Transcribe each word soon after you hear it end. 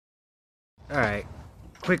Alright,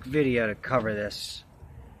 quick video to cover this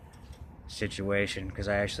situation because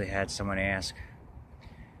I actually had someone ask.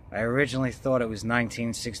 I originally thought it was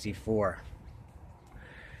 1964,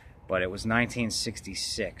 but it was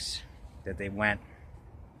 1966 that they went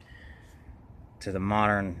to the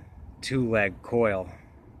modern two-leg coil.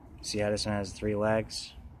 See how this one has 3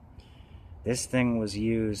 legs? This thing was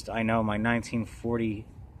used, I know my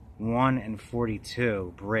 1941 and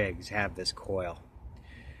 42 Briggs have this coil.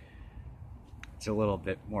 It's a little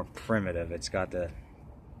bit more primitive. It's got the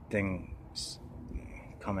thing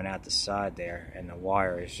coming out the side there, and the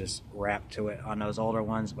wire is just wrapped to it on those older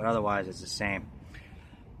ones, but otherwise it's the same.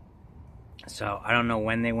 So I don't know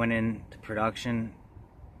when they went into production,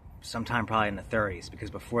 sometime probably in the 30s, because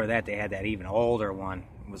before that they had that even older one.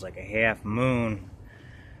 It was like a half moon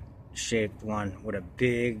shaped one with a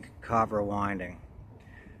big copper winding.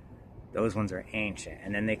 Those ones are ancient,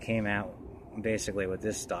 and then they came out basically with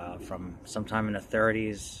this style from sometime in the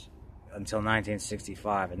 30s until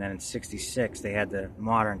 1965, and then in 66 they had the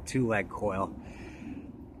modern two-leg coil.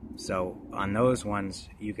 So on those ones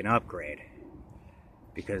you can upgrade,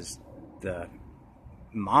 because the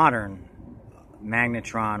modern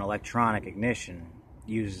magnetron electronic ignition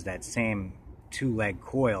uses that same two-leg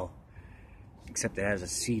coil, except it has a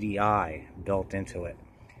CDI built into it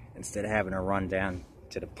instead of having to run down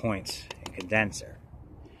to the points and condenser.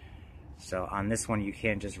 So on this one you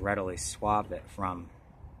can't just readily swap it from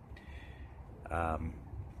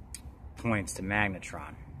points to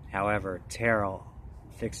magnetron. However, Terrell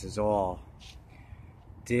Fixes All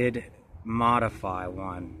did modify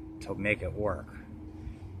one to make it work.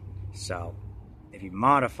 So if you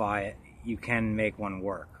modify it, you can make one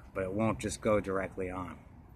work, but it won't just go directly on.